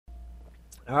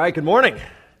All right, good morning.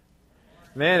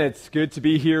 Man, it's good to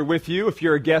be here with you. If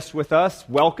you're a guest with us,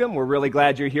 welcome. We're really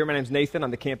glad you're here. My name's Nathan.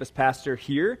 I'm the campus pastor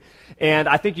here. And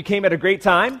I think you came at a great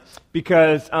time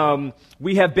because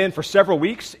we have been for several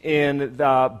weeks in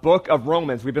the book of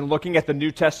Romans. We've been looking at the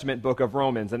New Testament book of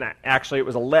Romans. And actually, it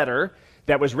was a letter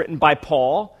that was written by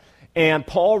Paul. And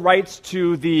Paul writes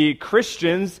to the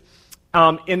Christians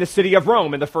in the city of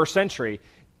Rome in the first century.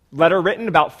 Letter written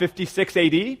about 56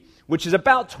 AD. Which is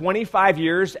about 25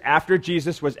 years after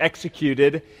Jesus was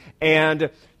executed, and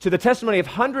to the testimony of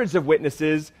hundreds of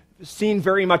witnesses, seen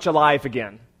very much alive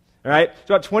again. All right?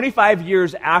 So about 25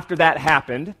 years after that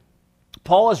happened,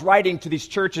 Paul is writing to these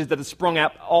churches that have sprung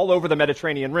up all over the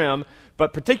Mediterranean Rim,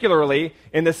 but particularly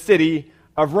in the city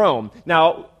of Rome.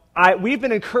 Now, we've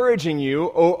been encouraging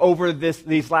you over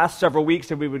these last several weeks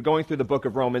that we've been going through the book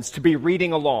of Romans to be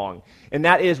reading along. And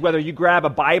that is whether you grab a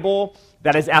Bible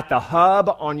that is at the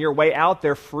hub on your way out.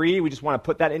 They're free. We just want to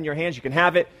put that in your hands. You can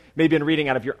have it. Maybe been reading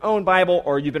out of your own Bible,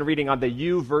 or you've been reading on the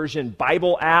YouVersion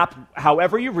Bible app.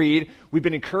 However you read, we've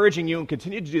been encouraging you and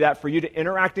continue to do that for you to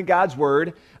interact in God's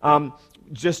Word,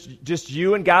 just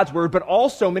you and God's Word, but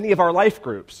also many of our life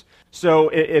groups. So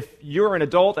if you're an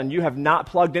adult and you have not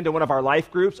plugged into one of our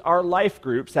life groups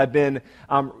have been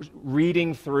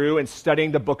reading through and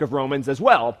studying the book of Romans as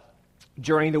well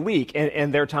during the week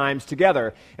and their times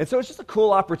together. And so it's just a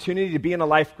cool opportunity to be in a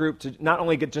life group to not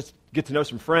only get to know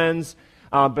some friends,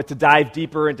 but to dive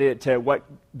deeper into what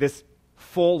this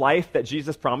full life that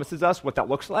Jesus promises us, what that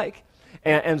looks like.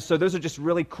 And so those are just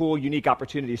really cool, unique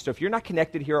opportunities. So if you're not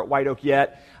connected here at White Oak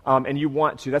yet, and you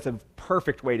want to, that's a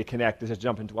perfect way to connect, is to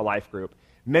jump into a life group.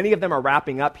 Many of them are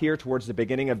wrapping up here towards the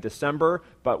beginning of December,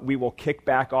 but we will kick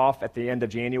back off at the end of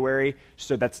January.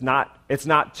 So it's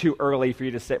not too early for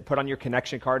you to put on your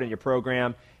connection card in your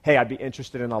program, hey, I'd be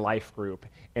interested in a life group,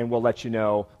 and we'll let you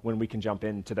know when we can jump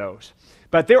into those.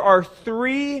 But there are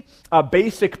three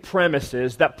basic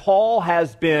premises that Paul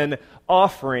has been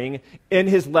offering in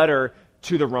his letter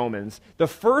to the Romans. The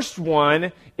first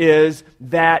one is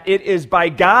that it is by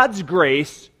God's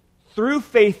grace, through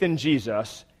faith in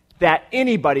Jesus, that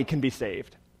anybody can be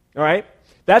saved. All right?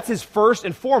 That's his first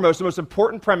and foremost, the most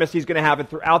important premise he's going to have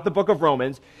throughout the book of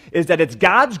Romans, is that it's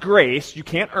God's grace. You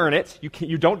can't earn it.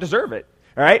 You don't deserve it.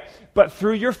 All right? But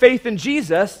through your faith in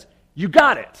Jesus, you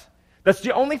got it. That's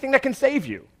the only thing that can save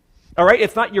you. All right?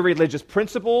 It's not your religious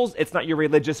principles. It's not your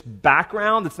religious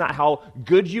background. It's not how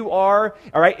good you are.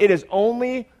 All right? It is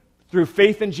only through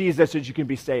faith in Jesus that you can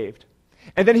be saved.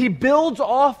 And then he builds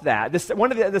off that.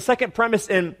 The second premise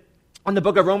in the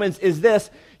book of Romans is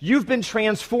this: you've been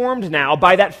transformed now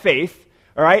by that faith.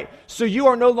 All right? So you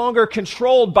are no longer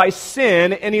controlled by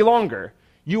sin any longer.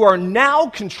 You are now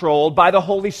controlled by the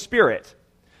Holy Spirit.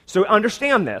 So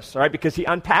understand this, all right? Because he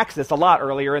unpacks this a lot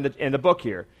earlier in the book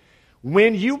here.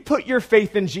 When you put your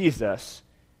faith in Jesus,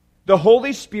 the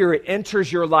Holy Spirit enters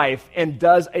your life and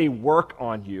does a work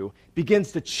on you,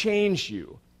 begins to change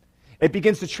you. It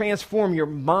begins to transform your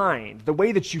mind, the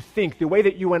way that you think, the way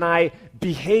that you and I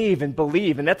behave and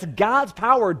believe, and that's God's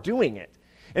power doing it.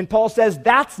 And Paul says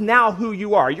that's now who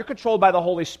you are. You're controlled by the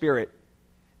Holy Spirit.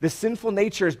 The sinful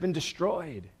nature has been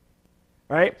destroyed.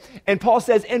 Right? And Paul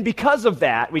says, and because of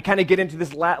that, we kind of get into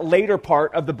this later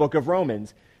part of the book of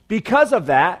Romans. Because of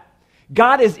that,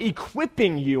 God is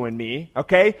equipping you and me,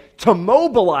 okay, to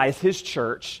mobilize his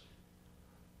church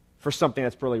for something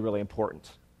that's really, really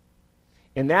important.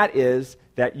 And that is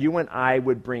that you and I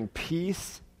would bring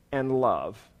peace and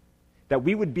love. That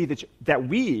we would be the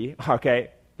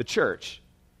church,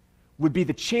 would be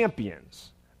the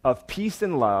champions of peace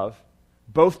and love,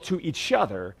 both to each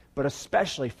other, but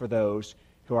especially for those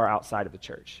who are outside of the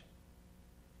church.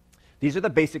 These are the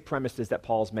basic premises that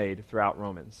Paul's made throughout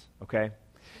Romans, okay?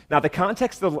 Now, the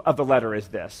context of the letter is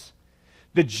this.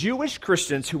 The Jewish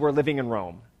Christians who were living in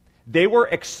Rome, they were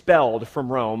expelled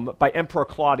from Rome by Emperor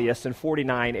Claudius in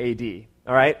 49 AD,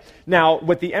 all right? Now,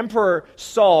 what the emperor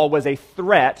saw was a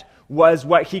threat was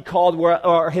what he called,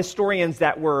 or historians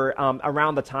that were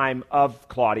around the time of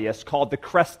Claudius, called the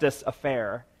Christus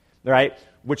Affair, right?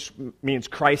 Which means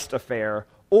Christ affair,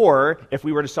 or if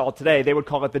we were to solve it today, they would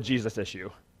call it the Jesus issue,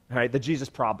 right? The Jesus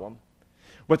problem.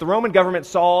 What the Roman government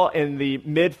saw in the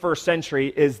mid-first century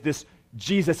is this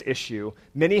Jesus issue.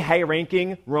 Many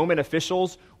high-ranking Roman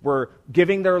officials were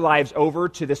giving their lives over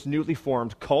to this newly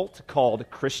formed cult called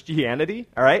Christianity,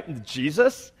 all right,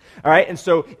 Jesus, all right, and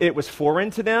so it was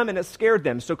foreign to them and it scared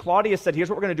them. So Claudius said, here's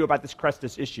what we're going to do about this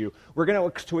Christus issue. We're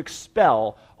going to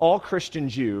expel all Christian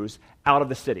Jews out of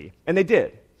the city, and they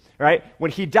did. right?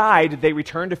 When he died, they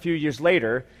returned a few years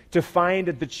later to find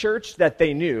the church that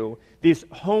they knew, these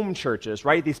home churches,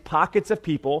 right? These pockets of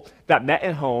people that met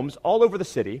in homes all over the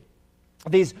city.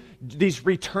 These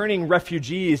returning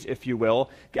refugees, if you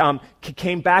will,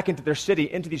 came back into their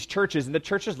city, into these churches, and the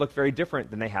churches looked very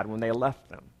different than they had when they left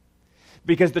them.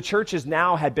 Because the churches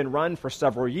now had been run for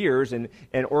several years and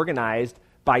organized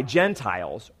by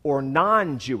Gentiles or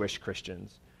non-Jewish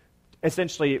Christians,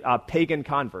 essentially pagan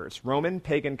converts, Roman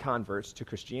pagan converts to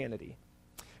Christianity.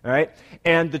 All right?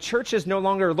 And the churches no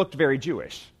longer looked very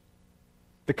Jewish.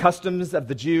 The customs of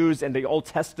the Jews and the Old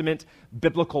Testament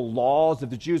biblical laws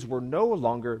of the Jews were no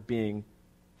longer being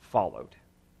followed.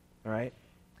 All right?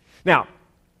 Now,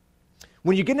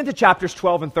 when you get into chapters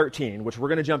 12 and 13, which we're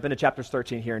going to jump into chapters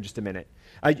 13 here in just a minute,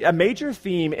 a major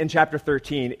theme in chapter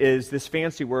 13 is this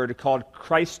fancy word called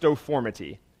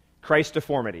Christoformity.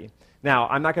 Christoformity. Now,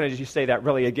 I'm not going to just say that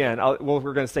really again.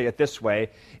 We're going to say it this way.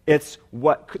 It's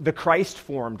what the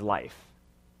Christ-formed life.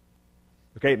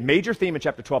 Okay, major theme in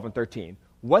chapter 12 and 13.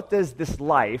 What does this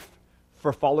life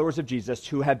for followers of Jesus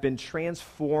who have been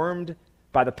transformed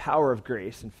by the power of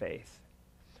grace and faith,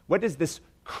 what does this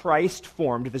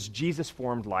Christ-formed, this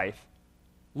Jesus-formed life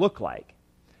look like?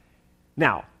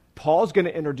 Now, Paul's going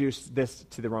to introduce this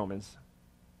to the Romans,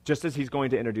 just as he's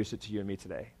going to introduce it to you and me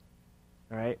today.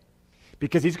 All right?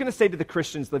 Because he's going to say to the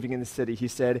Christians living in the city, he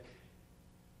said,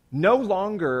 no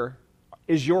longer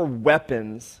is your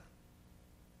weapons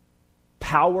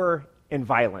power and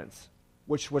violence,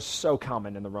 which was so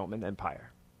common in the Roman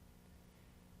Empire.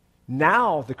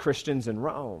 Now the Christians in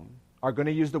Rome are going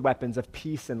to use the weapons of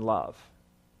peace and love.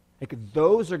 Like,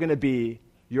 those are going to be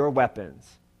your weapons.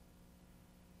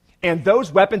 And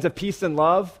those weapons of peace and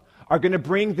love are going to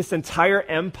bring this entire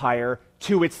empire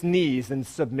to its knees in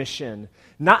submission.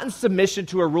 Not in submission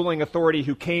to a ruling authority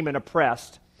who came and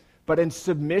oppressed, but in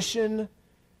submission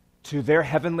to their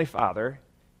heavenly Father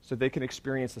so they can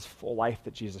experience this full life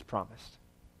that Jesus promised.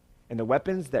 And the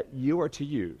weapons that you are to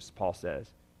use, Paul says,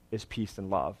 is peace and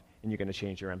love, and you're going to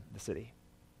change the city.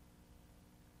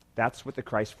 That's what the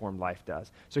Christ-formed life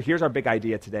does. So here's our big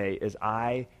idea today is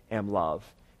I am love.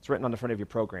 It's written on the front of your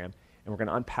program, and we're going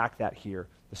to unpack that here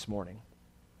this morning.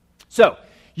 So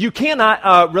you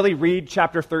cannot really read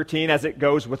chapter 13 as it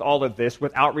goes with all of this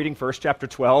without reading first chapter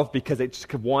 12 because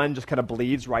one just kind of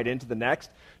bleeds right into the next.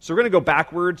 So we're going to go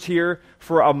backwards here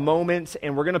for a moment,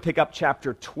 and we're going to pick up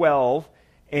chapter 12,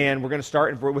 and we're going to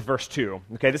start with verse 2.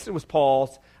 Okay, this was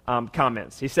Paul's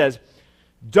comments. He says,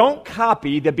 don't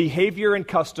copy the behavior and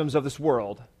customs of this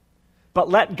world, but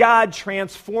let God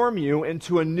transform you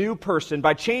into a new person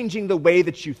by changing the way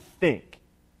that you think.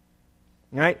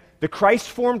 All right? The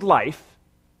Christ-formed life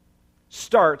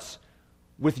starts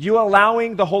with you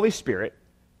allowing the Holy Spirit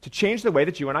to change the way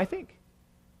that you and I think.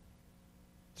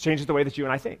 Changes the way that you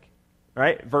and I think. All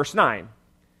right? Verse 9.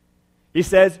 He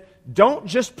says, don't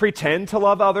just pretend to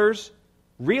love others,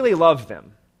 really love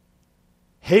them.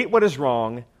 Hate what is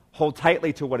wrong, hold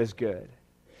tightly to what is good.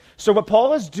 So what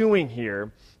Paul is doing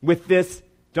here with this,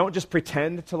 don't just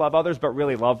pretend to love others, but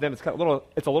really love them, it's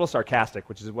a little sarcastic,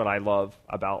 which is what I love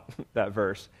about that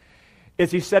verse,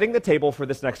 is he's setting the table for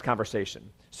this next conversation.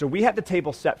 So we have the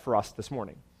table set for us this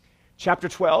morning. Chapter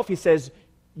 12, he says,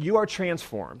 you are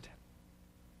transformed.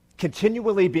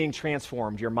 Continually being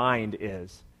transformed, your mind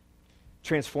is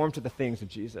transformed to the things of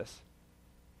Jesus.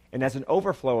 And as an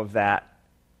overflow of that,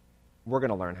 we're going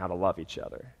to learn how to love each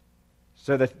other.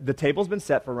 So the table's been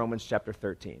set for Romans chapter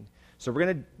 13. So we're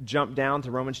going to jump down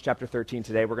to Romans chapter 13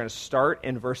 today. We're going to start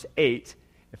in verse 8.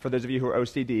 And for those of you who are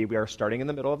OCD, we are starting in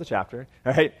the middle of the chapter.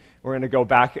 All right? We're going to go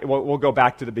back. We'll go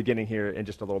back to the beginning here in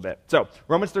just a little bit. So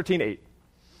Romans 13:8.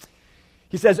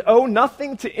 He says, owe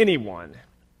nothing to anyone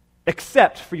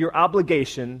except for your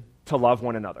obligation to love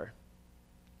one another.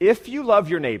 If you love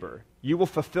your neighbor, you will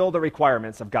fulfill the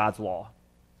requirements of God's law.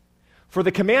 For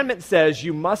the commandment says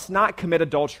you must not commit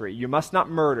adultery, you must not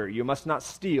murder, you must not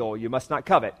steal, you must not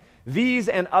covet. These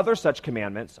and other such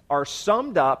commandments are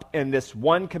summed up in this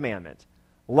one commandment: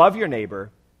 love your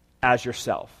neighbor as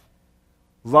yourself.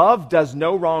 Love does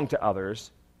no wrong to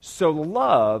others, so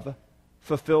love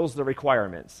fulfills the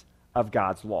requirements of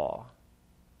God's law.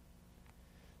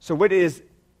 So what is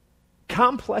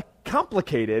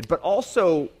complicated, but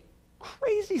also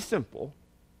crazy simple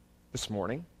this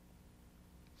morning,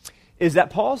 is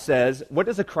that Paul says, what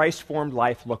does a Christ-formed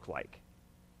life look like?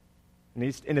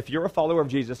 And if you're a follower of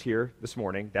Jesus here this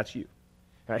morning, that's you.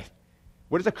 Right?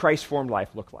 What does a Christ-formed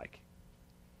life look like?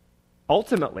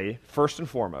 Ultimately, first and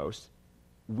foremost,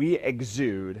 we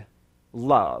exude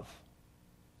love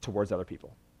towards other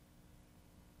people.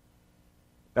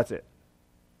 That's it.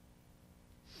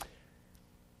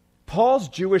 Paul's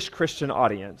Jewish Christian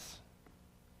audience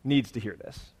needs to hear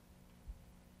this.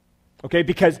 Okay,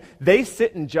 because they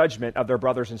sit in judgment of their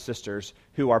brothers and sisters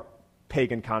who are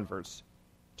pagan converts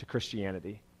to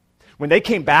Christianity. When they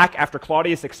came back after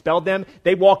Claudius expelled them,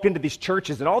 they walked into these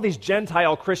churches, and all these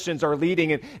Gentile Christians are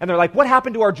leading, and they're like, what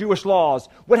happened to our Jewish laws?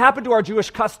 What happened to our Jewish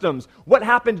customs? What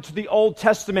happened to the Old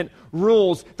Testament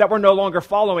rules that we're no longer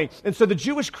following? And so the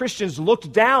Jewish Christians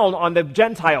looked down on the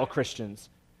Gentile Christians,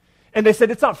 and they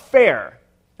said, it's not fair.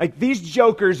 Like, these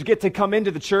jokers get to come into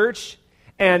the church,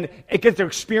 and it gets to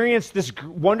experience this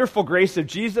wonderful grace of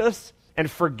Jesus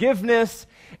and forgiveness,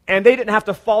 and they didn't have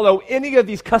to follow any of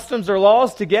these customs or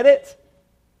laws to get it.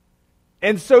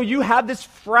 And so you have this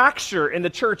fracture in the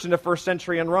church in the first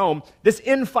century in Rome, this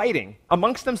infighting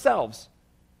amongst themselves,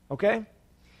 okay?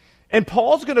 And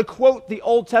Paul's going to quote the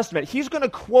Old Testament. He's going to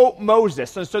quote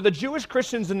Moses. And so the Jewish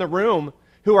Christians in the room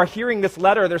who are hearing this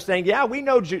letter, they're saying, yeah, we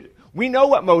know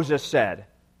what Moses said.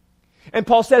 And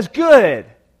Paul says, good.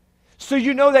 So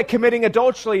you know that committing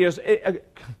adultery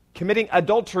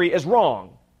is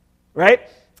wrong, right?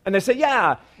 And they say,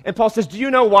 yeah. And Paul says, do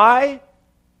you know why?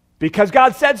 Because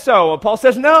God said so. And Paul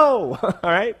says, no. All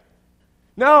right?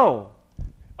 No.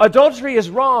 Adultery is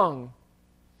wrong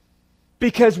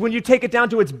because when you take it down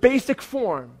to its basic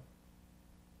form,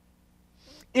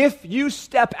 if you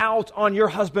step out on your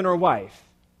husband or wife,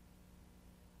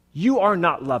 you are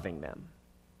not loving them.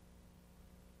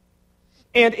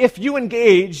 And if you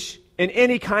engage in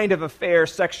any kind of affair,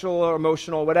 sexual or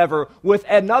emotional, whatever, with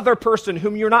another person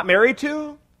whom you're not married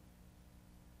to,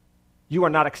 you are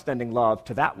not extending love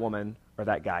to that woman or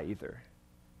that guy either.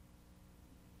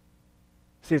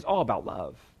 See, it's all about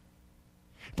love.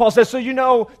 Paul says, so you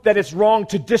know that it's wrong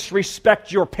to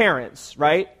disrespect your parents,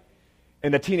 right?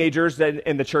 And the teenagers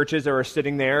in the churches that are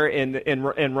sitting there in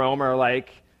Rome are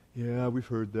like, yeah, we've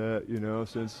heard that,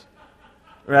 since,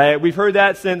 right? We've heard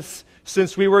that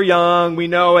since we were young. We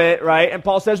know it, right? And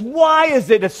Paul says, why is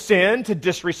it a sin to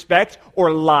disrespect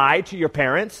or lie to your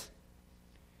parents?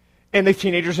 And the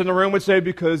teenagers in the room would say,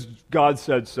 because God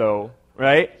said so,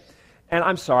 right? And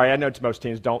I'm sorry, I know most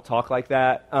teens don't talk like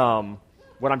that.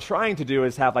 What I'm trying to do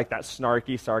is have like that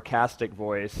snarky, sarcastic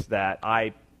voice that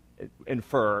I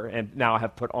infer and now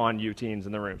have put on you teens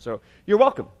in the room. So you're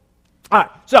welcome. All right,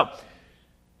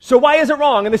 so why is it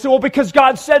wrong? And they say, well, because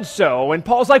God said so. And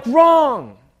Paul's like,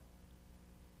 wrong.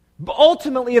 But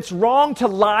ultimately, it's wrong to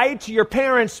lie to your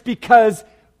parents because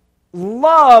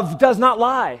love does not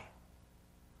lie.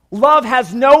 Love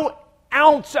has no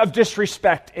ounce of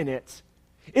disrespect in it.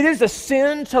 It is a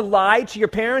sin to lie to your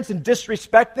parents and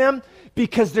disrespect them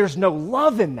because there's no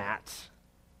love in that.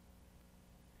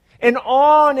 And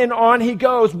on he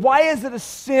goes. Why is it a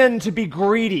sin to be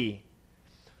greedy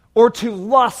or to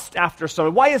lust after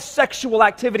someone? Why is sexual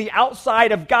activity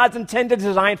outside of God's intended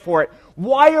design for it?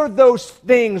 Why are those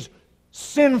things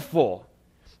sinful?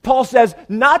 Paul says,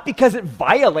 not because it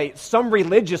violates some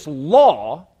religious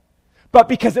law, but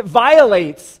because it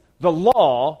violates the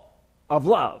law of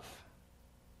love.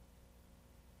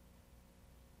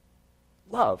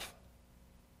 Love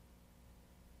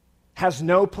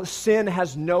sin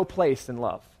has no place in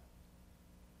love.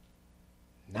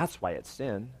 And that's why it's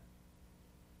sin.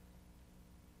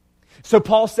 So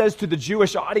Paul says to the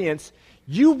Jewish audience,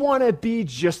 you want to be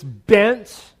just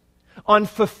bent on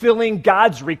fulfilling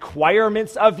God's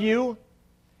requirements of you?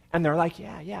 And they're like,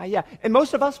 yeah. And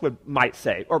most of us might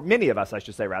say, or many of us, I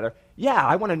should say rather, yeah,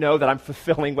 I want to know that I'm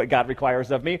fulfilling what God requires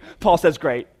of me. Paul says,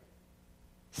 great.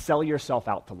 Sell yourself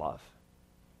out to love.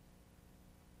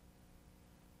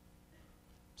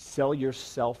 Sell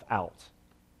yourself out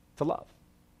to love.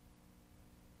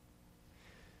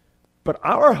 But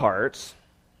our hearts,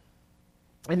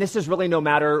 and this is really no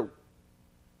matter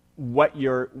what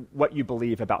you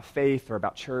believe about faith or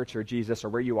about church or Jesus or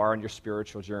where you are on your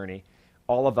spiritual journey,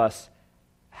 all of us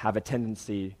have a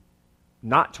tendency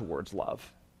not towards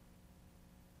love,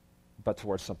 but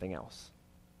towards something else.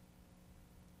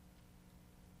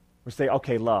 We say,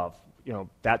 okay, love,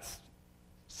 that's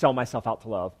sell myself out to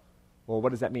love. Well,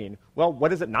 what does that mean? Well, what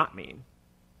does it not mean?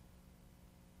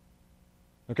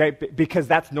 Okay, because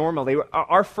that's normally,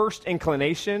 our first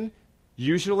inclination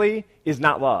usually is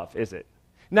not love, is it?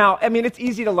 Now, I mean, it's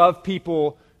easy to love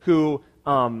people who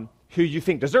you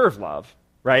think deserve love,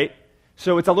 right?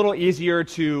 So it's a little easier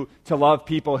to love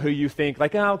people who you think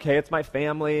like, oh, okay, it's my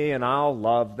family and I'll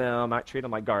love them. I treat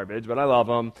them like garbage, but I love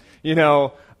them.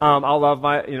 I'll love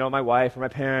my wife or my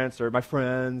parents or my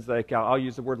friends. Like I'll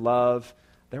use the word love.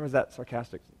 There was that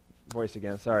sarcastic voice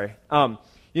again. Sorry.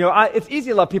 It's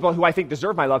easy to love people who I think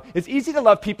deserve my love. It's easy to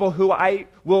love people who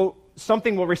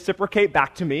something will reciprocate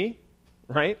back to me,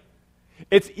 right?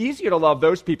 It's easier to love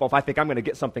those people if I think I'm going to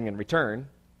get something in return,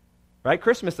 right?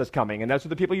 Christmas is coming, and those are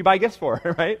the people you buy gifts for,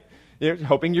 right? You're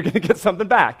hoping you're going to get something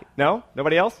back. No?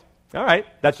 Nobody else? All right,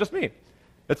 that's just me.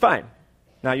 That's fine.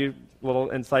 Now you little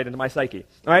insight into my psyche.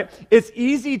 All right? It's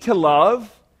easy to love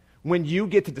when you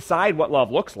get to decide what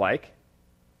love looks like.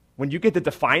 When you get to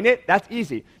define it, that's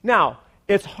easy. Now,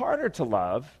 it's harder to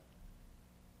love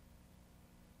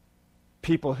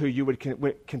people who you would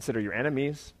consider your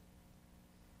enemies,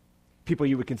 people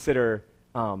you would consider,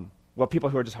 people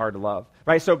who are just hard to love,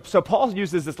 right? So Paul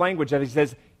uses this language that he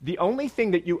says, the only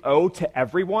thing that you owe to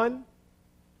everyone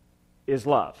is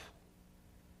love.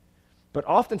 But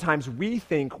oftentimes we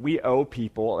think we owe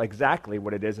people exactly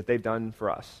what it is that they've done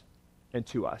for us and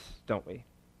to us, don't we?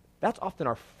 That's often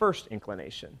our first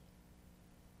inclination.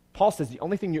 Paul says the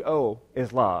only thing you owe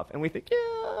is love. And we think,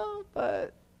 yeah,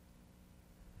 but...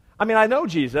 I know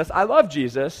Jesus, I love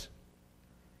Jesus,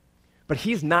 but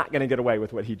he's not going to get away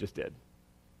with what he just did.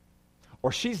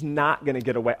 Or she's not going to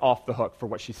get away off the hook for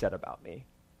what she said about me.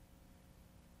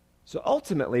 So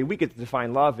ultimately, we get to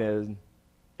define love as,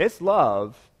 it's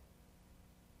love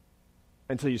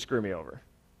until you screw me over.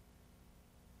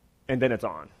 And then it's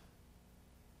on.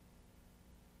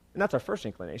 And that's our first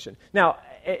inclination. Now,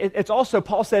 it's also,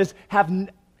 Paul says, have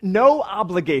no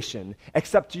obligation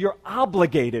except you're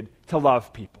obligated to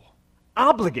love people.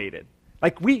 Obligated.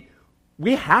 Like we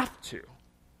have to.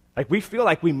 Like we feel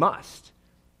like we must,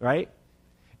 right?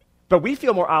 But we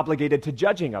feel more obligated to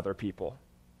judging other people.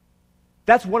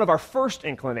 That's one of our first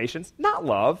inclinations, not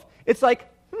love. It's like,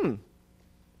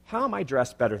 how am I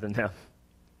dressed better than them?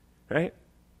 Right?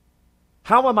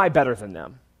 How am I better than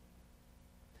them?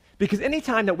 Because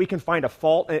anytime that we can find a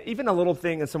fault, even a little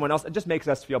thing in someone else, it just makes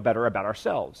us feel better about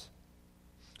ourselves.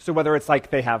 So whether it's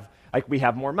like we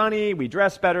have more money, we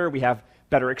dress better, we have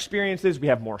better experiences, we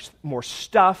have more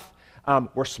stuff,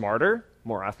 we're smarter,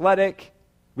 more athletic,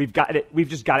 we've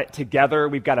just got it together,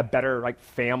 we've got a better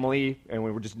family, and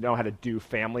we just know how to do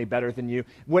family better than you.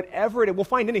 Whatever it is, we'll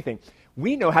find anything.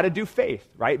 We know how to do faith,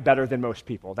 right, better than most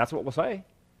people. That's what we'll say.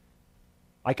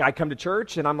 Like I come to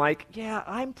church and I'm like, yeah,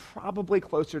 I'm probably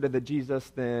closer to the Jesus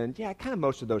than, kind of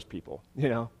most of those people,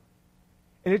 And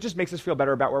it just makes us feel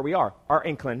better about where we are. Our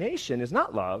inclination is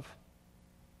not love.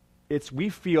 It's we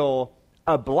feel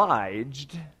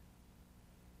obliged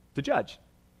to judge.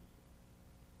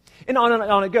 And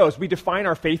on it goes. We define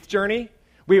our faith journey.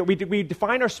 We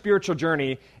define our spiritual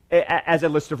journey as a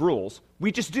list of rules.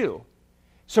 We just do.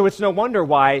 So it's no wonder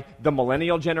why the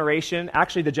millennial generation,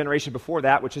 actually the generation before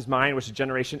that, which is mine, which is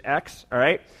Generation X, all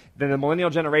right? Then the millennial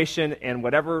generation and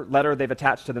whatever letter they've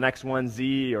attached to the next one,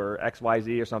 Z or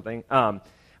XYZ or something, all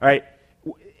right?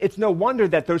 It's no wonder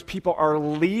that those people are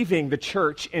leaving the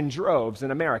church in droves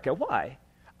in America. Why?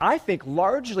 I think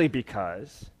largely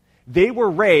because they were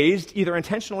raised, either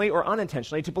intentionally or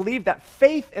unintentionally, to believe that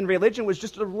faith and religion was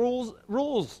just a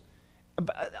rules,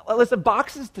 a list of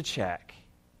boxes to check.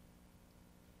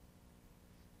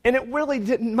 And it really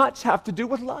didn't much have to do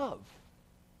with love.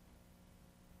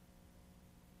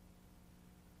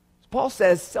 Paul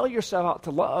says, sell yourself out to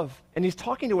love. And he's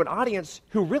talking to an audience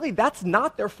who really, that's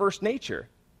not their first nature.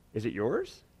 Is it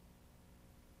yours?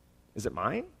 Is it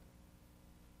mine?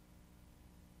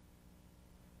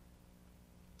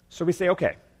 So we say,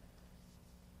 okay.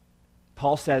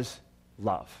 Paul says,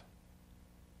 love.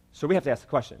 So we have to ask the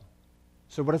question.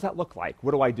 So what does that look like?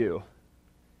 What do I do?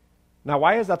 Now,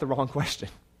 why is that the wrong question?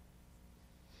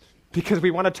 Because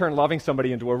we want to turn loving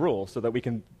somebody into a rule so that we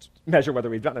can measure whether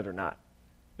we've done it or not.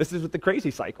 This is the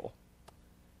crazy cycle.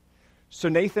 So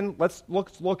Nathan, let's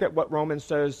look at what Romans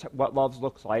says, what love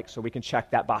looks like, so we can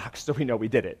check that box so we know we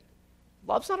did it.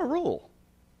 Love's not a rule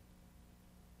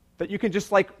that you can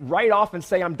just write off and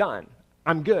say, I'm done.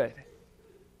 I'm good.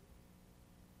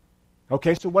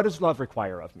 Okay, so what does love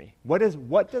require of me? What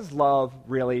does love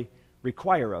really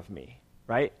require of me,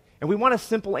 right? And we want a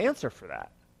simple answer for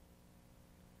that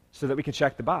so that we can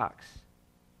check the box.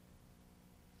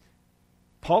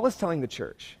 Paul is telling the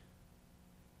church,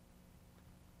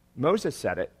 Moses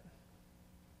said it,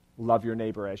 love your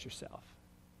neighbor as yourself.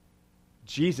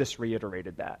 Jesus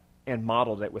reiterated that and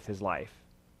modeled it with his life.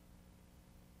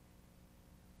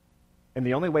 And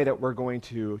the only way that we're going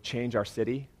to change our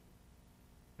city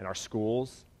and our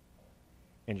schools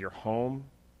and your home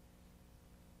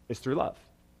is through love.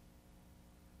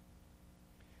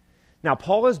 Now,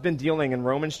 Paul has been dealing in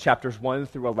Romans chapters 1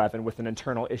 through 11 with an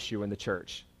internal issue in the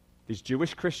church. These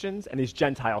Jewish Christians and these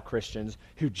Gentile Christians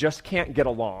who just can't get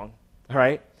along, all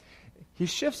right? He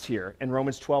shifts here in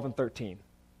Romans 12 and 13.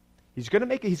 He's going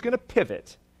to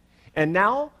pivot. And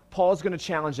now Paul's going to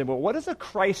challenge them, well, what is a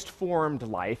Christ-formed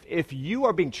life? If you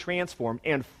are being transformed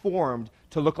and formed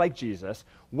to look like Jesus,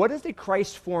 what does a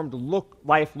Christ-formed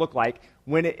life look like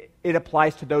when it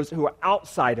applies to those who are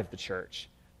outside of the church,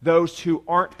 those who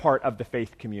aren't part of the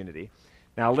faith community?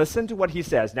 Now listen to what he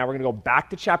says. Now we're going to go back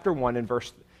to chapter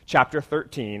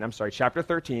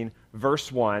 13,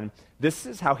 verse 1. This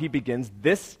is how he begins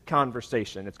this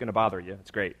conversation. It's going to bother you.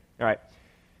 It's great. All right.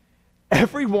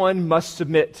 Everyone must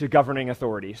submit to governing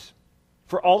authorities,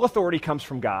 for all authority comes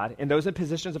from God, and those in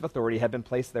positions of authority have been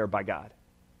placed there by God.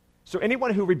 So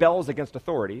anyone who rebels against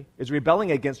authority is rebelling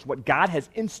against what God has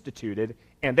instituted,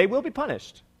 and they will be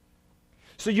punished.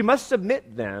 So you must submit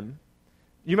to them,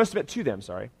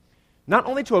 not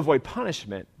only to avoid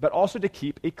punishment, but also to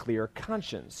keep a clear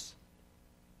conscience.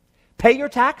 Pay your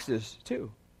taxes, too.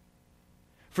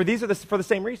 For these are for the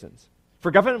same reasons. For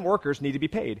government workers need to be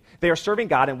paid. They are serving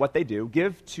God in what they do.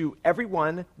 Give to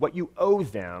everyone what you owe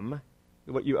them.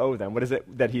 What you owe them. What is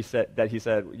it that he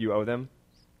said you owe them?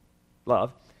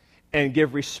 Love. And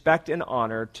give respect and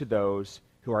honor to those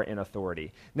who are in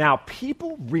authority. Now,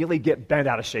 people really get bent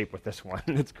out of shape with this one.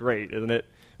 It's great, isn't it?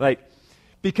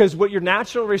 Because what your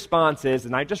natural response is,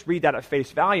 and I just read that at face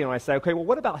value, and I say, okay, well,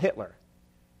 what about Hitler?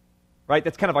 Right?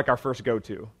 That's kind of like our first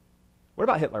go-to. What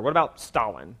about Hitler? What about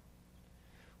Stalin?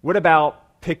 What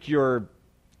about pick your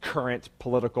current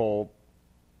political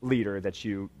leader that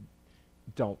you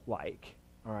don't like?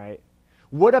 All right.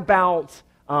 What about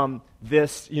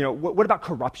what about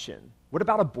corruption? What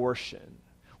about abortion?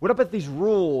 What about these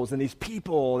rules and these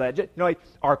people that,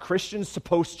 are Christians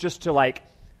supposed just to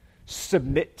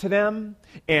submit to them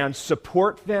and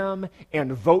support them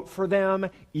and vote for them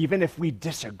even if we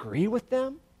disagree with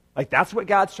them? That's what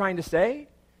God's trying to say?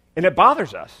 And it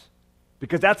bothers us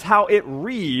because that's how it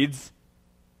reads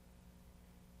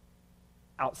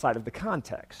outside of the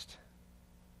context.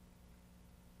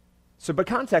 But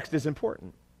context is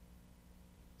important.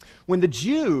 When the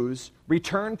Jews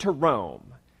returned to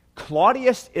Rome,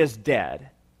 Claudius is dead.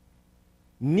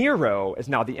 Nero is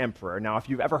now the emperor. Now, if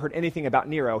you've ever heard anything about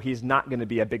Nero, he's not going to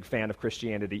be a big fan of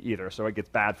Christianity either, so it gets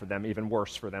bad for them, even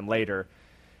worse for them later.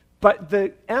 But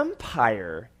the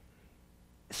empire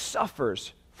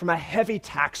suffers from a heavy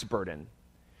tax burden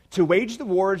to wage the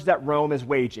wars that Rome is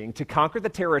waging, to conquer the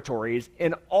territories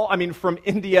from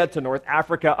India to North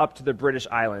Africa up to the British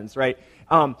Islands, right?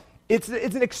 It's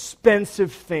an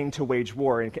expensive thing to wage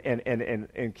war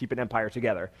and keep an empire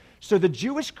together. So the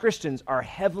Jewish Christians are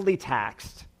heavily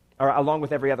taxed, along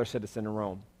with every other citizen in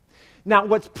Rome. Now,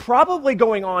 what's probably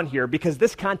going on here, because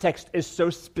this context is so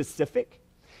specific,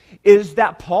 is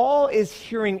that Paul is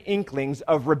hearing inklings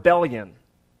of rebellion.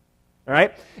 All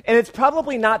right? And it's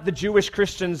probably not the Jewish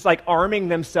Christians arming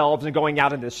themselves and going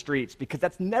out in the streets, because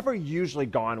that's never usually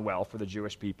gone well for the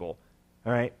Jewish people.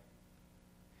 All right?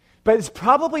 But it's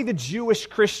probably the Jewish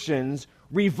Christians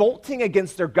revolting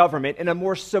against their government in a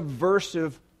more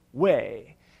subversive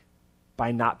way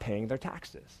by not paying their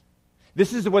taxes.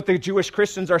 This is what the Jewish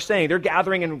Christians are saying. They're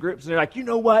gathering in groups, and they're like, you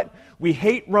know what? We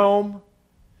hate Rome,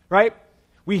 right?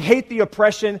 We hate the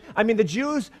oppression. The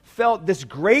Jews felt this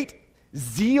great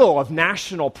zeal of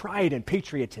national pride and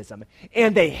patriotism,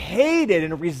 and they hated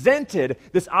and resented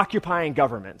this occupying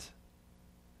government,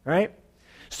 right?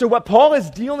 So what Paul is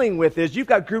dealing with is you've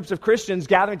got groups of Christians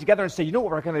gathering together and say, you know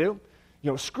what we're going to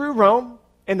do? Screw Rome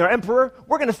and their emperor.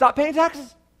 We're going to stop paying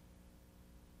taxes.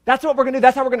 That's what we're going to do.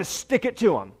 That's how we're going to stick it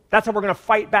to them. That's how we're going to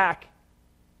fight back.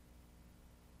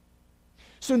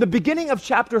 So in the beginning of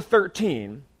chapter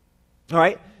 13, all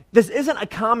right, this isn't a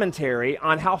commentary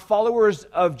on how followers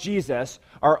of Jesus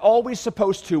are always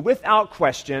supposed to, without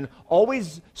question,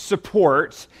 always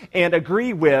support and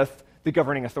agree with the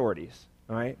governing authorities,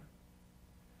 all right?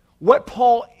 What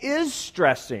Paul is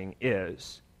stressing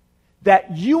is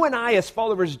that you and I, as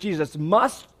followers of Jesus,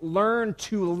 must learn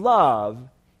to love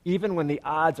even when the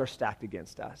odds are stacked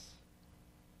against us.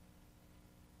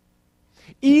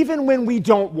 Even when we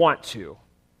don't want to.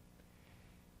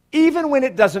 Even when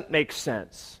it doesn't make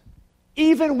sense.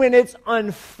 Even when it's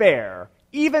unfair.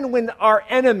 Even when our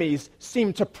enemies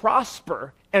seem to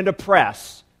prosper and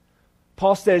oppress.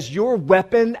 Paul says, your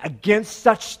weapon against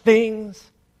such things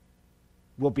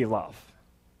will be love.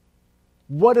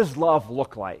 What does love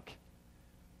look like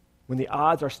when the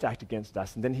odds are stacked against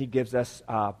us? And then he gives us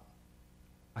a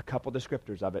couple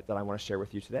descriptors of it that I want to share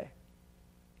with you today.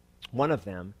 One of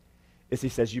them is he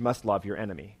says you must love your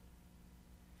enemy.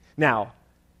 Now,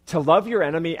 to love your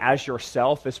enemy as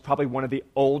yourself is probably one of the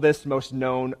oldest, most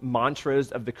known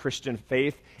mantras of the Christian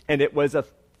faith, and it was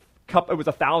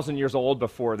 1,000 years old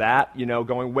before that,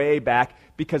 going way back,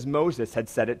 because Moses had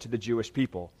said it to the Jewish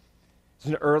people. It's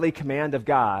an early command of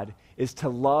God is to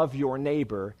love your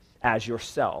neighbor as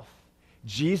yourself.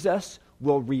 Jesus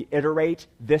will reiterate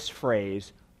this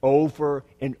phrase over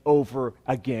and over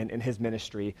again in his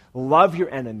ministry. Love your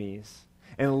enemies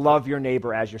and love your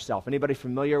neighbor as yourself. Anybody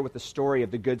familiar with the story of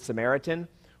the Good Samaritan?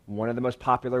 One of the most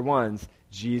popular ones.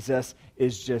 Jesus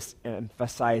is just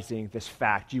emphasizing this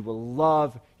fact. You will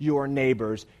love your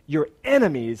neighbors, your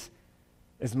enemies,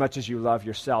 as much as you love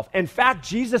yourself. In fact,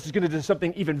 Jesus is going to do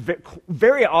something even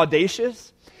very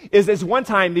audacious. Is one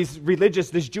time these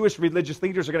Jewish religious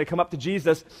leaders are going to come up to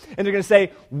Jesus and they're going to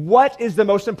say, what is the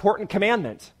most important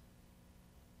commandment?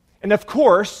 And of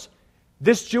course,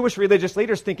 this Jewish religious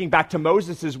leader is thinking back to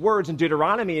Moses' words in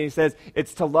Deuteronomy, and he says,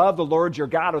 it's to love the Lord your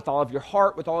God with all of your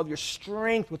heart, with all of your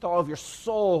strength, with all of your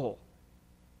soul.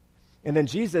 And then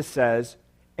Jesus says,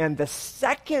 and the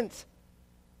second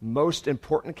most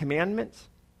important commandment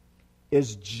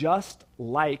is just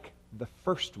like the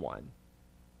first one.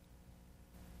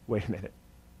 Wait a minute.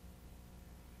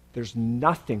 There's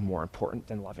nothing more important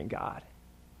than loving God.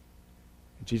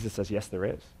 And Jesus says, yes, there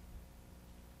is.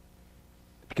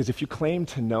 Because if you claim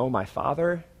to know my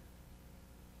Father,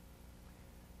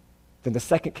 then the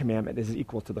second commandment is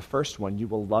equal to the first one. You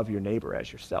will love your neighbor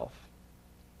as yourself.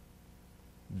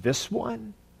 This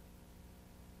one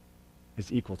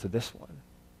is equal to this one.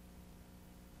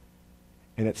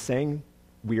 And it's saying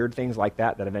weird things like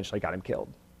that eventually got him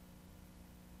killed.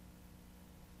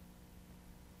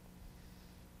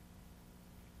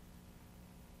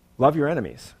 Love your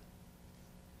enemies.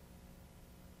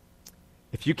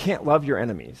 If you can't love your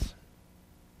enemies,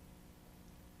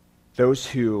 those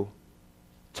who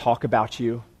talk about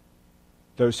you,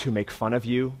 those who make fun of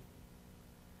you,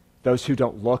 those who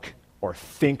don't look or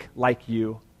think like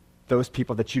you, those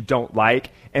people that you don't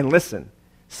like, and listen,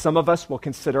 some of us will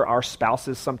consider our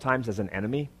spouses sometimes as an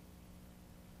enemy,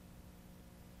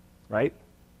 right?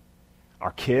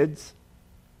 Our kids,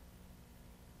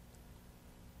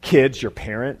 your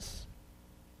parents,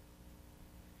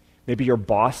 maybe your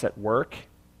boss at work,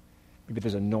 maybe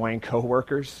there's annoying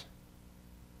coworkers.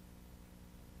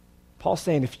 Paul's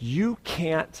saying if you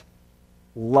can't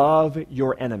love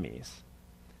your enemies,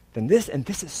 then this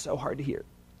is so hard to hear,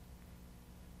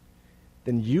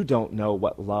 then you don't know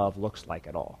what love looks like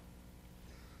at all.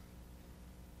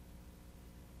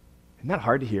 Isn't that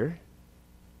hard to hear?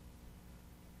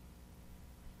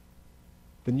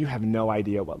 Then you have no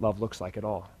idea what love looks like at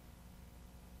all.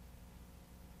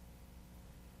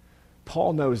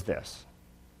 Paul knows this,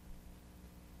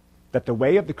 that the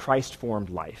way of the Christ-formed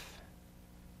life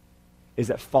is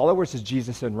that followers of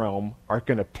Jesus in Rome are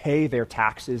going to pay their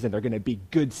taxes and they're going to be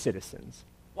good citizens.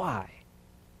 Why?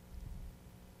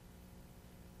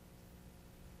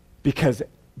 Because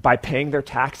by paying their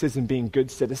taxes and being good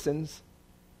citizens,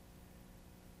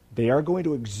 they are going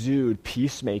to exude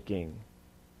peacemaking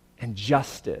and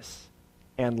justice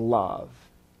and love.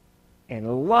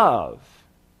 And love,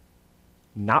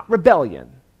 not rebellion,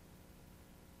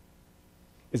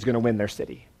 is going to win their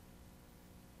city.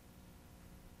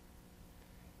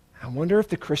 I wonder if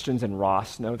the Christians in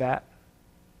Ross know that.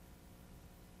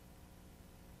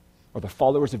 Or the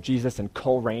followers of Jesus in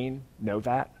Coleraine know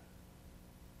that.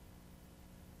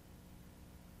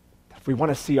 If we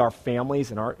want to see our families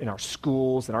and our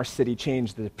schools and our city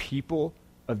change, the people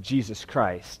of Jesus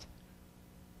Christ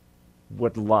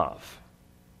would love,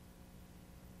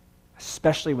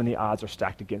 especially when the odds are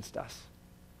stacked against us.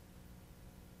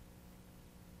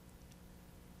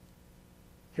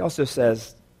 He also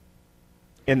says,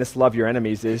 in this love your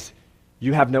enemies, is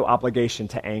you have no obligation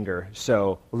to anger,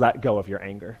 so let go of your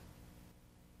anger.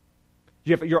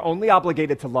 You're only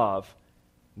obligated to love,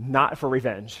 not for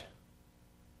revenge.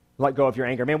 Let go of your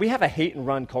anger. Man, we have a hate and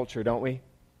run culture, don't we?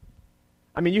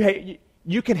 I mean,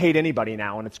 you can hate anybody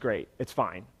now, and it's great. It's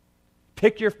fine.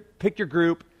 Pick your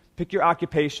group, pick your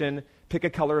occupation, pick a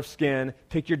color of skin,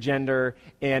 pick your gender,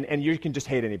 and you can just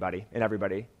hate anybody and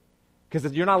everybody.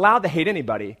 Because you're not allowed to hate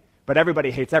anybody, but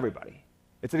everybody hates everybody.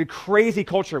 It's a crazy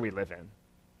culture we live in,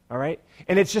 all right?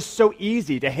 And it's just so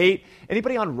easy to hate.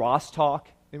 Anybody on Ross Talk?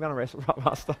 Anybody on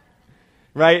Ross Talk?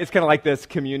 Right? It's kind of like this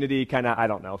community kind of, I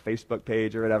don't know, Facebook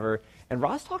page or whatever. And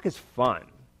Ross Talk is fun.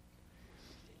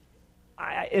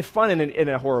 It's fun in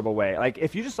a horrible way. Like,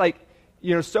 if you just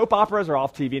soap operas are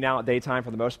off TV now at daytime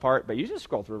for the most part, but you just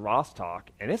scroll through Ross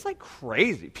Talk, and it's like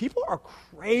crazy. People are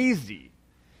crazy.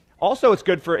 Also, it's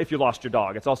good for if you lost your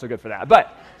dog. It's also good for that.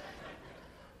 But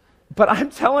But I'm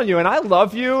telling you, and I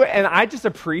love you, and I just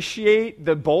appreciate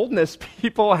the boldness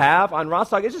people have on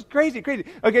Rostock. It's just crazy.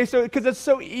 Okay, so because it's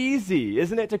so easy,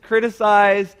 isn't it, to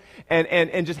criticize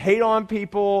and just hate on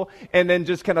people and then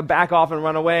just kind of back off and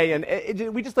run away.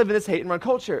 And we just live in this hate and run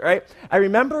culture, right? I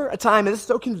remember a time, and this is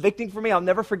so convicting for me, I'll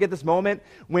never forget this moment,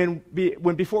 when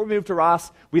before we moved to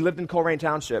Ross, we lived in Coleraine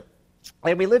Township.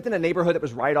 And we lived in a neighborhood that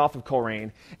was right off of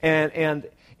Coleraine. And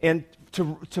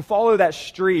to follow that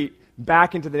street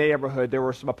back into the neighborhood, there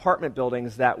were some apartment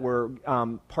buildings that were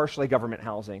partially government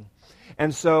housing.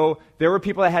 And so there were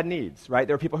people that had needs, right?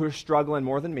 There were people who were struggling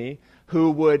more than me, who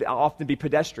would often be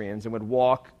pedestrians and would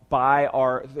walk by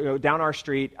down our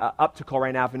street up to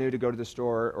Coleraine Avenue to go to the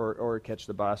store or catch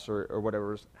the bus or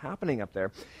whatever was happening up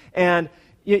there. And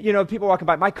people walking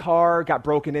by. My car got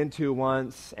broken into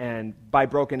once, and by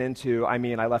broken into, I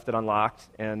mean I left it unlocked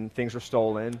and things were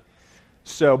stolen.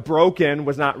 So broken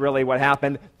was not really what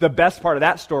happened. The best part of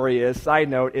that story is, side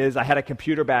note, is I had a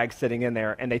computer bag sitting in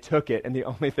there, and they took it, and the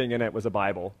only thing in it was a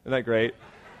Bible. Isn't that great?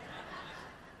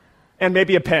 And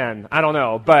maybe a pen. I don't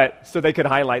know, but so they could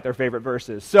highlight their favorite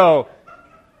verses. So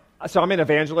I'm an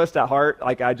evangelist at heart.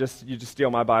 Like you just steal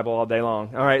my Bible all day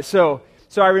long. All right, so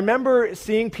I remember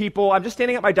seeing people. I'm just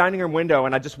standing at my dining room window,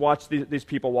 and I just watched these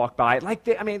people walk by. Like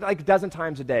a dozen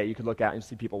times a day, you could look out and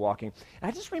see people walking. And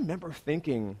I just remember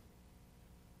thinking,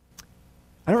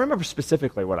 I don't remember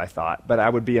specifically what I thought, but I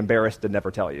would be embarrassed to never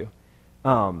tell you.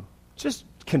 Just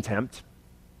contempt,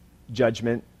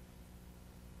 judgment.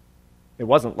 It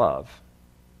wasn't love.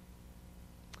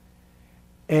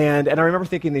 And I remember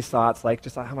thinking these thoughts, like,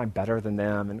 just how am I better than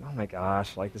them? And oh my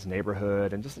gosh, like this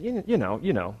neighborhood, and just, you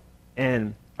know.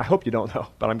 And I hope you don't know,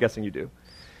 but I'm guessing you do.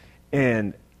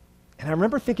 And I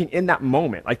remember thinking in that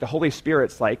moment, like the Holy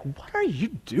Spirit's like, what are you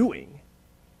doing?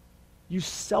 You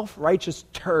self-righteous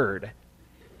turd.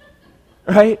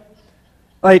 Right?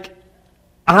 Like,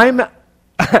 I'm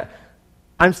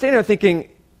standing there thinking,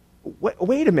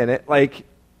 wait a minute, like,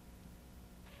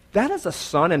 that is a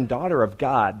son and daughter of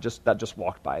God that just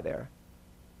walked by there.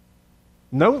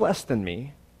 No less than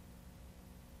me.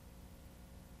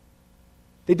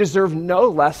 They deserve no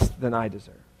less than I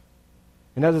deserve.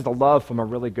 And that is the love from a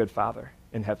really good Father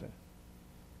in heaven.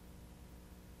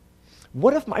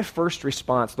 What if my first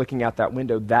response looking out that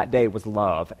window that day was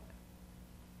love?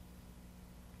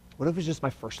 What if it was just my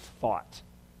first thought?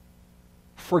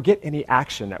 Forget any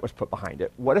action that was put behind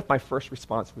it. What if my first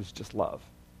response was just love?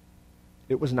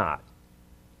 It was not.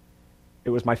 It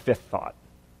was my fifth thought.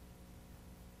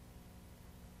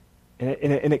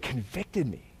 And it convicted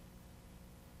me.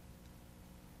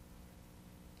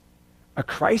 A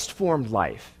Christ-formed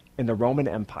life in the Roman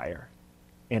Empire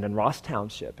and in Ross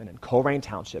Township and in Coleraine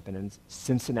Township and in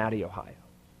Cincinnati, Ohio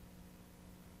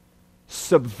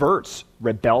subverts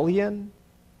rebellion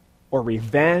or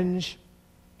revenge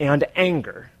and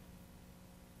anger,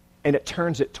 and it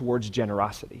turns it towards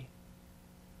generosity.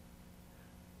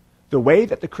 The way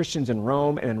that the Christians in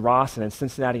Rome and in Ross and in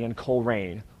Cincinnati and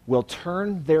Coleraine will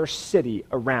turn their city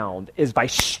around is by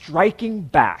striking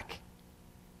back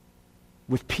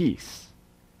with peace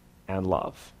and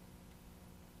love.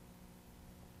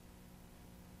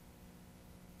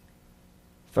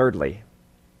 Thirdly,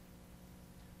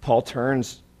 Paul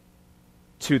turns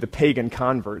to the pagan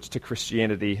converts to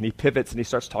Christianity, and he pivots and he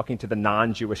starts talking to the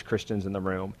non-Jewish Christians in the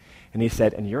room. And he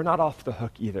said, and you're not off the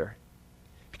hook either,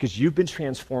 because you've been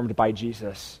transformed by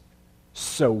Jesus.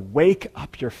 So wake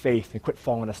up your faith and quit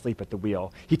falling asleep at the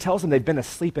wheel. He tells them they've been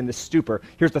asleep in this stupor.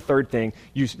 Here's the third thing.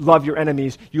 You love your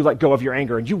enemies, you let go of your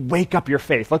anger, and you wake up your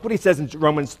faith. Look what he says in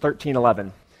Romans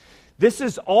 13:11. This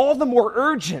is all the more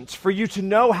urgent for you to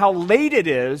know how late it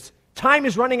is. Time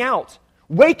is running out.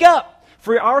 Wake up,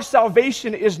 for our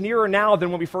salvation is nearer now than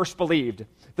when we first believed.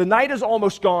 The night is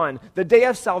almost gone. The day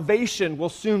of salvation will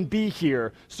soon be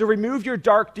here. So remove your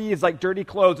dark deeds like dirty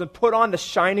clothes and put on the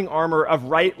shining armor of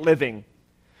right living.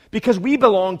 Because we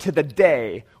belong to the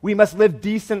day, we must live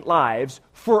decent lives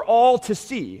for all to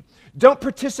see. Don't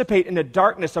participate in the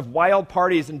darkness of wild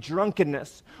parties and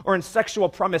drunkenness, or in sexual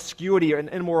promiscuity or in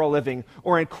immoral living,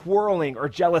 or in quarreling or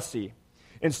jealousy.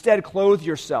 Instead, clothe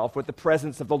yourself with the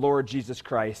presence of the Lord Jesus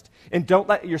Christ, and don't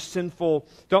let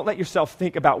yourself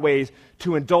think about ways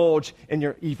to indulge in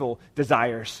your evil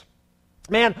desires.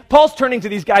 Man, Paul's turning to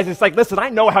these guys and it's like, listen, I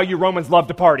know how you Romans love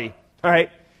to party, all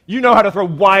right? You know how to throw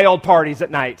wild parties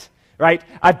at night, right?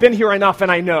 I've been here enough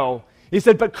and I know. He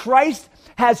said, but Christ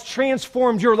has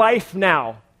transformed your life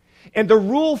now, and the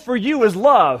rule for you is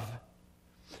love.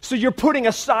 So you're putting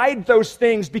aside those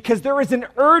things because there is an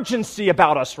urgency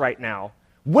about us right now.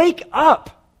 Wake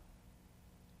up.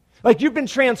 Like, you've been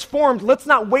transformed. Let's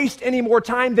not waste any more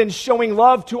time than showing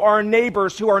love to our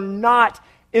neighbors who are not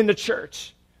in the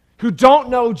church, who don't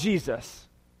know Jesus.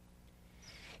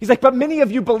 He's like, but many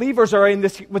of you believers are in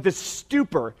this with this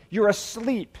stupor. You're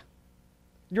asleep.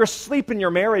 You're asleep in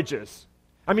your marriages.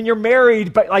 I mean, you're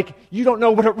married, but like, you don't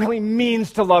know what it really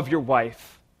means to love your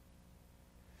wife.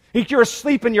 You're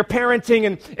asleep in your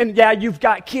parenting, and yeah, you've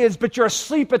got kids, but you're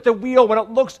asleep at the wheel when it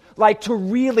looks like to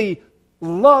really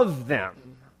love them.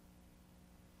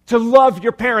 To love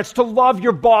your parents, to love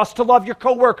your boss, to love your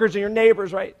coworkers and your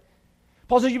neighbors, right?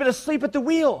 Paul says, you've been asleep at the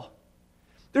wheel.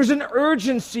 There's an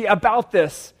urgency about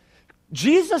this.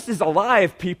 Jesus is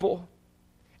alive, people,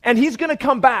 and he's going to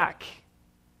come back.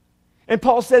 And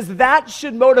Paul says that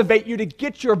should motivate you to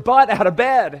get your butt out of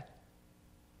bed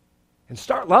and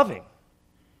start loving.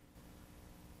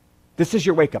 This is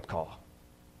your wake-up call.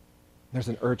 There's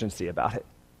an urgency about it.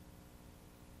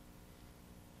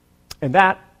 And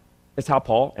that is how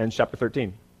Paul ends chapter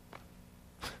 13.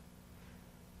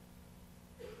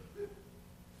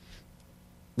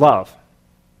 Love.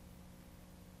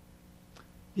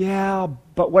 Yeah,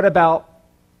 but what about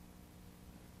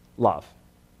love?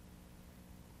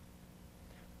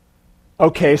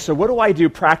 Okay, so what do I do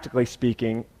practically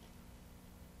speaking?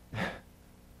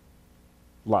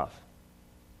 Love.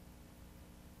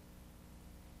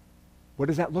 What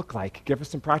does that look like? Give us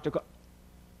some practical.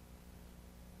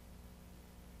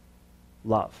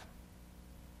 Love.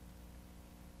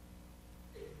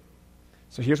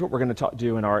 So here's what we're going to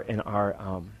do in our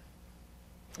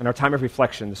time of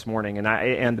reflection this morning,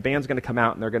 and the band's going to come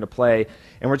out and they're going to play,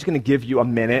 and we're just going to give you a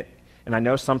minute. And I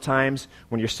know sometimes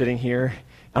when you're sitting here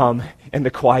in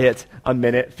the quiet, a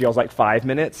minute feels like 5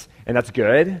 minutes, and that's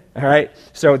good. All right.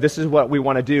 So this is what we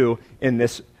want to do in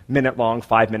this minute-long,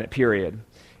 5-minute period.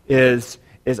 Is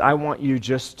I want you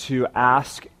just to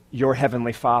ask your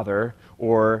Heavenly Father,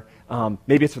 or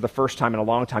maybe it's for the first time in a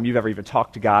long time you've ever even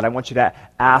talked to God. I want you to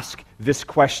ask this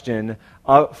question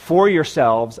for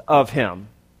yourselves of Him.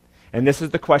 And this is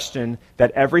the question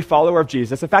that every follower of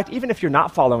Jesus, in fact, even if you're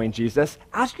not following Jesus,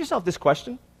 ask yourself this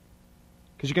question,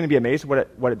 because you're going to be amazed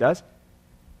at what it does.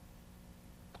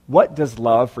 What does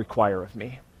love require of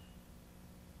me?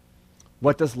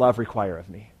 What does love require of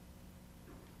me?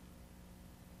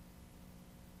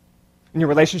 In your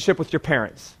relationship with your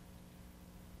parents,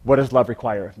 what does love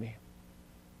require of me?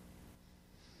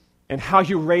 And how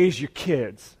you raise your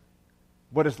kids,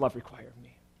 what does love require of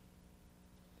me?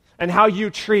 And how you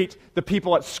treat the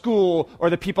people at school or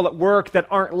the people at work that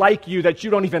aren't like you, that you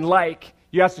don't even like.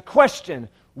 You ask the question,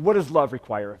 what does love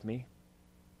require of me?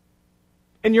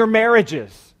 In your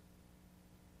marriages,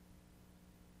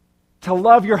 to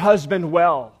love your husband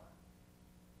well,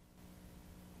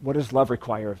 what does love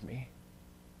require of me?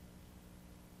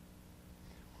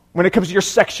 When it comes to your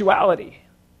sexuality,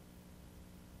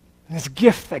 and this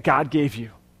gift that God gave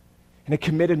you in a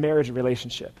committed marriage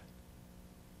relationship,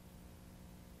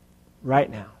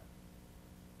 right now,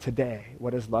 today,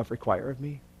 what does love require of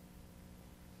me?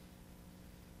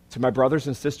 To my brothers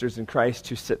and sisters in Christ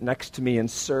who sit next to me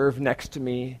and serve next to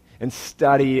me and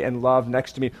study and love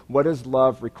next to me, what does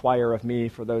love require of me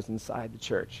for those inside the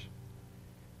church?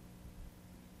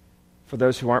 For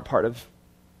those who aren't part of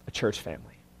a church family?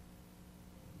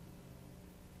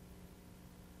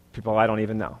 People I don't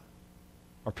even know,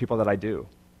 or people that I do.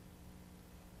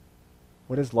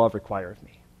 What does love require of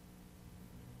me?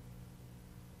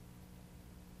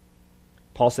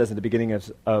 Paul says at the beginning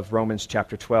of Romans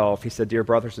chapter 12, he said, "Dear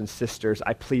brothers and sisters,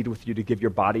 I plead with you to give your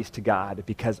bodies to God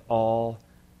because all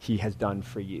He has done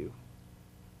for you."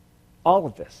 All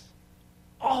of this,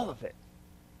 all of it,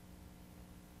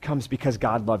 comes because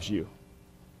God loves you.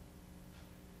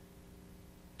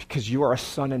 Because you are a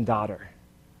son and daughter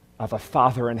of a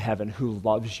Father in heaven who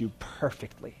loves you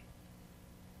perfectly,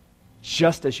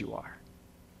 just as you are.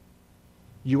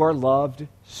 You are loved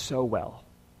so well.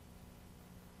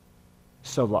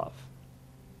 So love.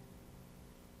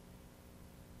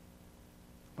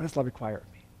 What does love require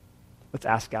of me? Let's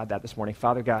ask God that this morning.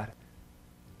 Father God,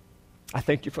 I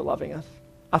thank you for loving us.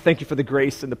 I thank you for the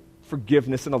grace and the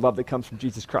forgiveness and the love that comes from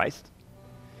Jesus Christ.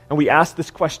 And we ask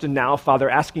this question now, Father,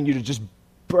 asking you to just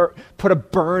put a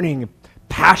burning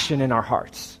passion in our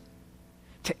hearts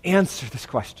to answer this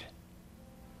question.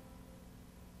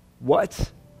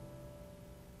 What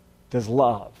does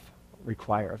love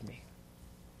require of me?